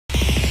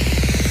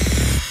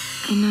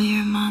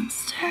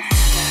monster.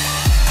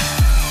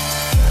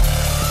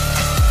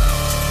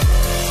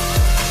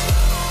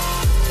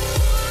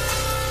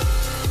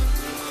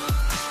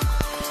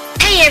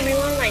 Hey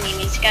everyone, my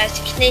name is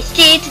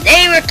Guys16HD.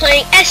 Today we're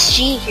playing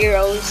SG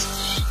Heroes.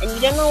 And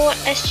you don't know what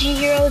SG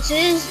Heroes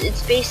is?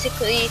 It's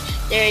basically,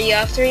 there you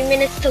have 3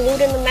 minutes to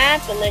loot in the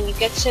map, and then you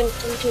get sent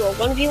into a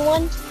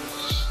 1v1.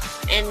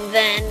 And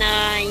then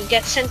you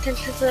get sent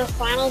into the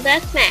final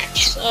deathmatch.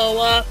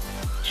 So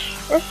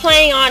we're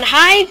playing on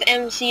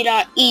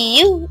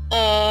HiveMC.eu.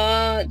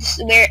 This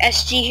is where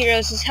SG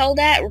Heroes is held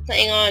at. We're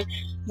playing on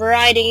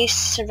Variety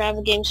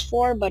Survival Games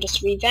 4, but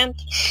it's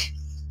revamped.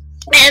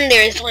 And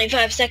there's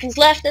 25 seconds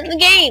left in the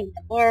game,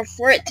 or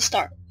for it to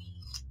start.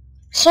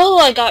 So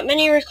I got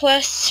many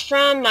requests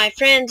from my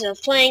friends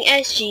of playing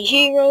SG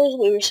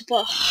Heroes.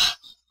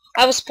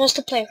 I was supposed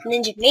to play with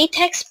Ninja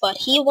Matex, but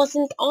he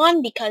wasn't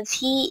on because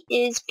he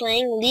is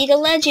playing League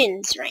of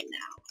Legends right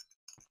now.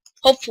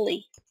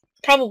 Hopefully.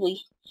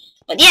 Probably.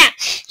 But yeah,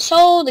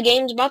 so the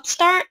game's about to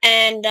start,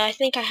 and I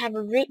think I have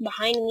a route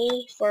behind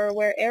me for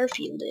where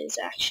airfield is,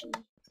 actually.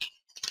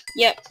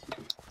 Yep.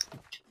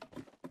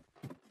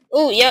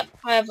 Oh, yep,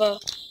 I have a...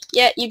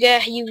 Yeah, you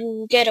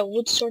get a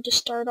wood sword to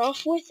start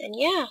off with, and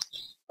yeah.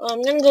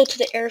 I'm gonna go to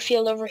the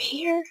airfield over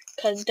here,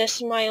 because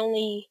this is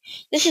a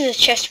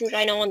chest route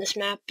I know on this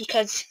map,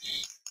 because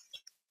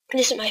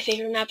this is my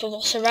favorite map of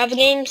all survival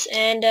games.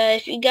 And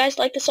if you guys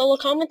like the solo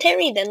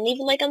commentary, then leave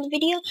a like on the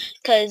video,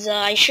 because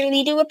I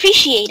surely do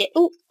appreciate it.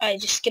 Ooh, I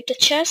just skipped a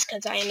chest,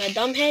 because I am a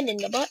dumbhead in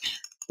the butt.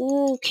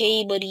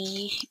 Okay,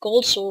 buddy.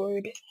 Gold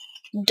sword.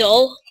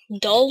 Dull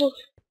blade,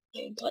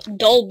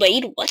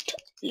 what?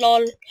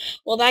 Lol.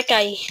 Well, that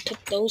guy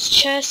took those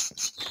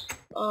chests.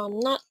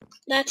 Not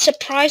that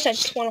surprised, I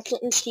just want to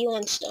flip and steal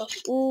and stuff.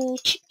 Ooh,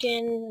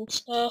 chicken and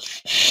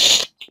stuff.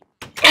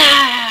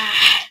 Ah,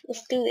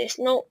 let's do this.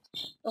 No,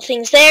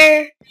 nothing's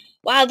there.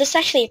 Wow, this is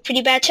actually a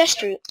pretty bad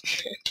chest route.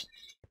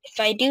 If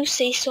I do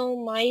say so,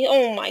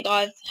 oh my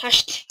god.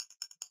 Hashed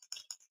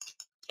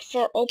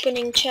for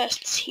opening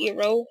chests,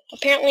 hero.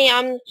 Apparently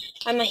I'm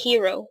a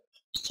hero.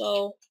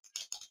 So,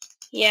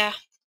 yeah.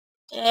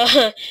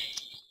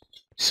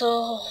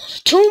 So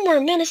 2 more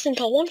minutes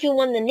until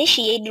 1v1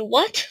 initiated.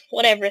 What?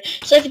 Whatever.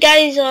 So if you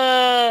guys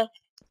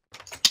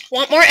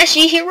want more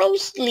SG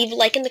Heroes, leave a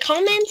like in the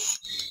comments.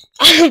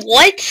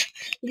 What?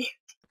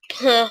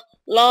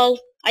 Lol.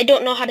 I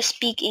don't know how to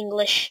speak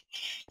English.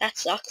 That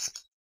sucks.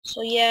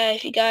 So yeah,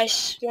 if you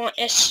guys want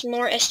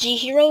more SG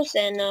Heroes,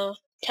 then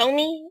tell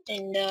me,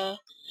 and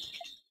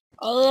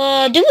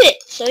I'll do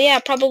it. So yeah,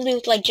 probably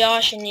with like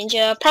Josh and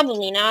Ninja.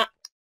 Probably not.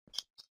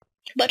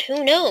 But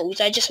who knows?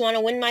 I just want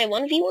to win my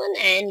 1v1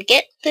 and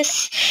get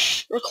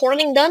this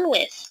recording done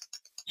with.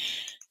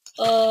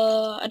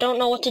 I don't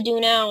know what to do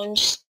now. I'm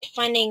just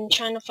trying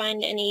to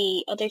find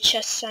any other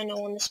chests I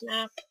know on this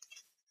map.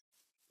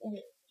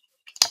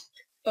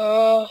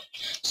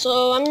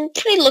 So I'm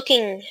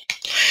looking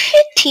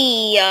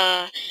pretty,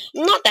 I'm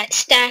not that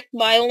stacked,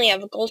 but I only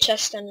have a gold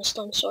chest and a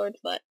stone sword,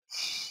 but,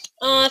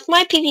 if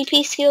my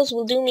PvP skills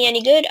will do me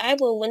any good, I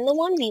will win the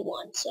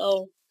 1v1,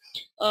 so,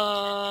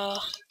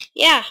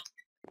 yeah.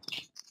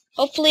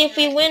 Hopefully if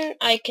we win,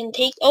 I can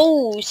take,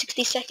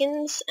 60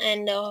 seconds,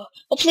 and,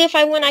 hopefully if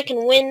I win, I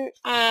can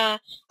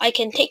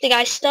take the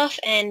guy's stuff,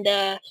 and,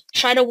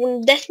 try to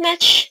win the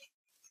deathmatch.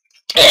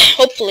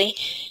 Hopefully.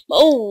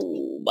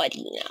 Oh,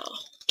 buddy, now.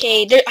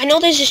 Okay, I know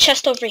there's a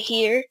chest over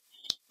here,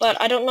 but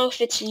I don't know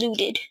if it's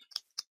looted.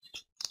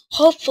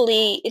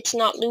 Hopefully it's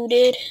not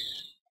looted.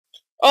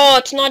 Oh,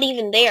 it's not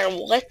even there.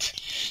 What?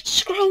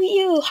 Screw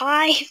you,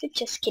 Hive.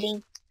 Just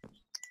kidding.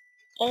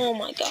 Oh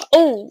my god.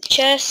 Oh,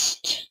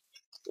 chest.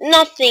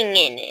 Nothing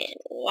in it.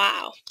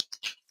 Wow.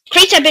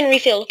 Crates have been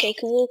refilled. Okay,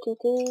 cool.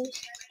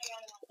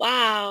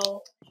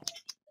 Wow.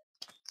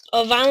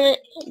 A violent...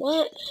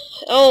 What?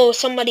 Oh,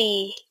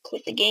 somebody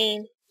quit the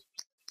game.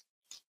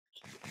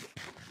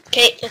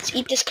 Okay, let's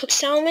eat this cooked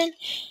salmon.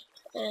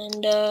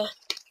 And,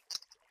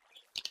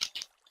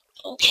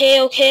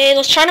 okay,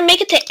 let's try to make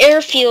it to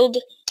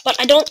airfield. But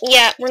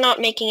yeah, we're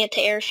not making it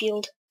to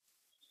airfield.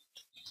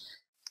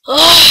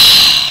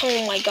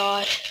 Oh my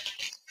god.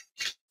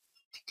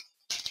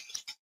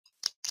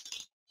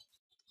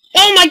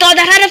 Oh my god,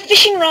 that had a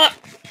fishing rod.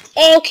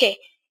 Oh, okay.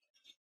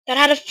 That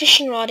had a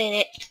fishing rod in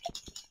it.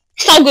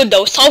 It's all good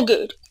though, it's all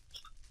good.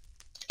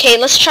 Okay,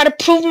 let's try to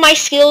prove my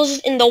skills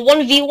in the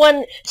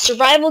 1v1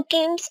 survival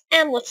games,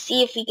 and let's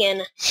see if we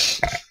can...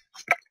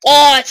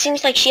 Oh, it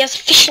seems like she has a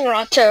fishing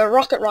rod to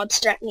rocket rod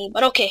strat me,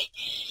 but okay.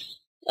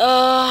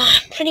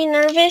 Pretty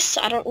nervous.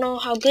 I don't know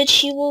how good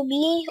she will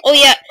be. Oh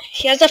yeah,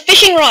 she has a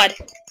fishing rod.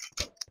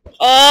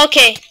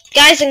 Okay,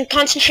 guys, I'm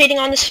concentrating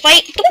on this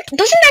fight.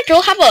 Doesn't that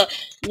girl have a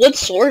wood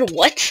sword?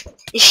 What?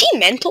 Is she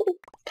mental?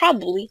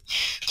 Probably.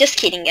 Just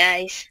kidding,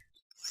 guys.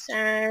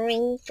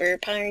 Sorry for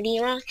party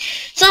rock.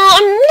 So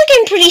I'm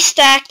looking pretty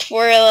stacked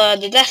for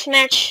the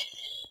deathmatch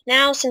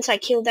now, since I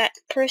killed that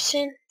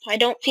person. I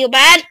don't feel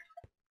bad.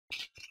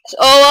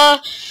 So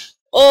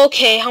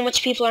okay, how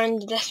much people are in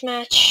the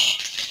deathmatch?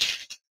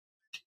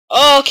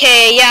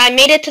 Okay, yeah, I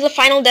made it to the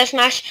final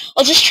deathmatch.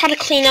 I'll just try to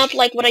clean up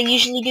like what I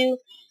usually do.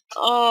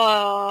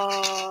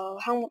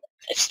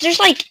 There's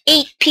like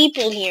 8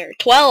 people here,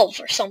 12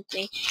 or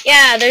something.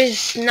 Yeah,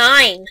 there's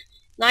 9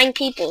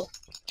 people.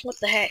 What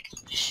the heck?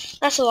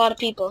 That's a lot of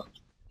people.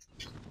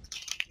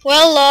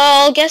 Well,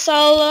 I guess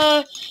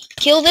I'll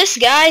kill this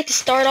guy to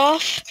start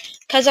off,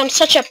 cause I'm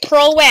such a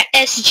pro at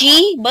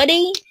SG,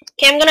 buddy.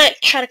 Okay, I'm gonna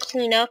try to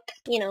clean up,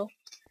 you know,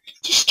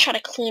 just try to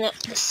clean up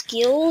the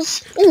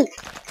skills. Ooh,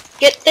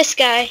 get this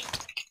guy.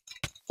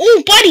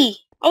 Ooh, buddy,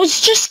 I was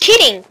just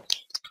kidding.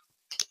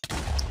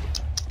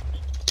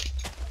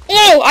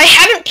 Oh, I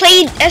haven't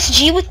played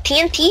SG with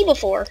TNT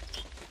before.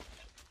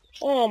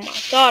 Oh my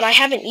god, I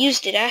haven't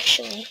used it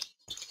actually.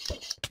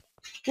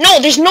 No,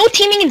 there's no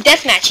teaming in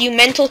deathmatch, you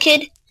mental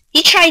kid.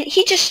 He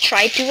just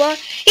tried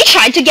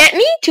to get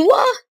me to,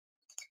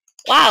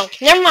 wow,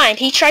 never mind,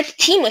 he tried to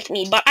team with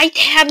me, but I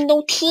have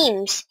no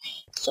teams.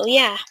 So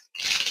yeah.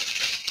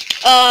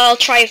 I'll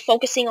try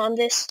focusing on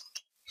this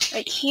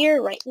right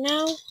here, right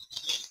now.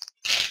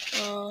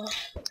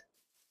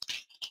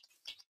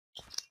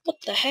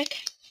 What the heck?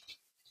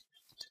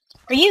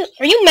 Are you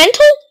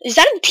mental? Is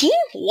that a team?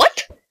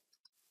 What?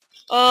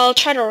 I'll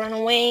try to run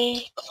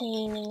away,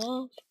 cleaning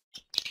up.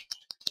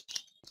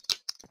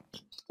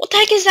 What the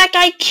heck is that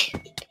guy?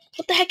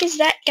 What the heck is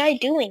that guy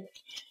doing?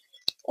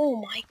 Oh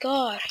my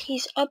god,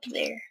 he's up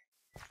there.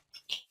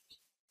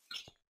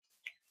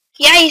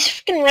 Yeah, he's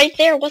freaking right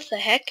there. What the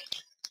heck?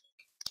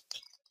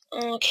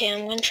 Okay,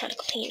 I'm gonna try to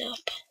clean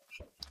up.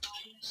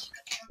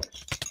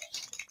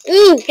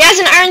 Ooh, he has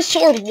an iron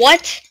sword.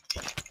 What?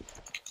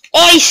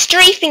 Oh, he's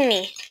strafing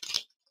me.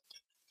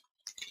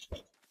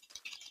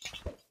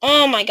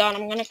 Oh my god,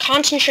 I'm gonna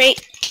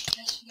concentrate.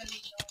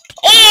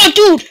 Oh,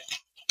 dude!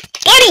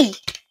 Buddy!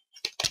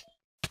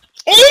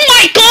 Oh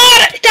my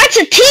god! That's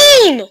a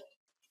team!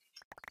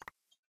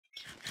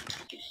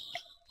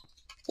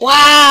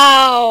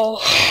 Wow!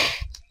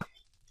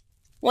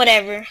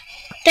 Whatever.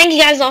 Thank you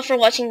guys all for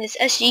watching this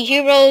SG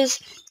Heroes.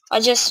 I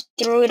just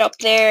threw it up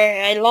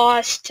there. I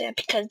lost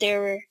because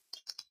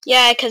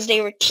they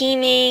were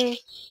teaming.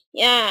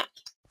 Yeah,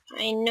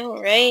 I know,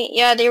 right?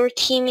 Yeah, they were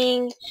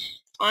teaming.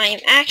 I'm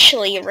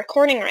actually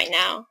recording right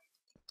now.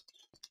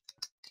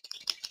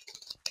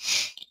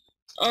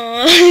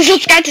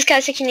 Subscribe to Sky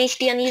Section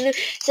HD on YouTube.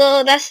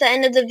 So that's the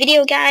end of the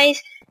video,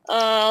 guys.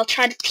 I'll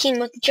try to team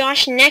with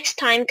Josh next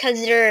time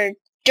because they're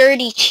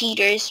dirty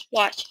cheaters.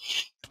 Watch.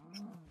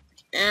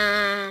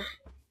 Yeah.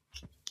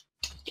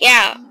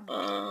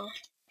 I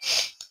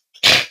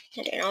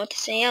don't know what to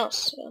say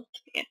else. So,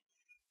 yeah.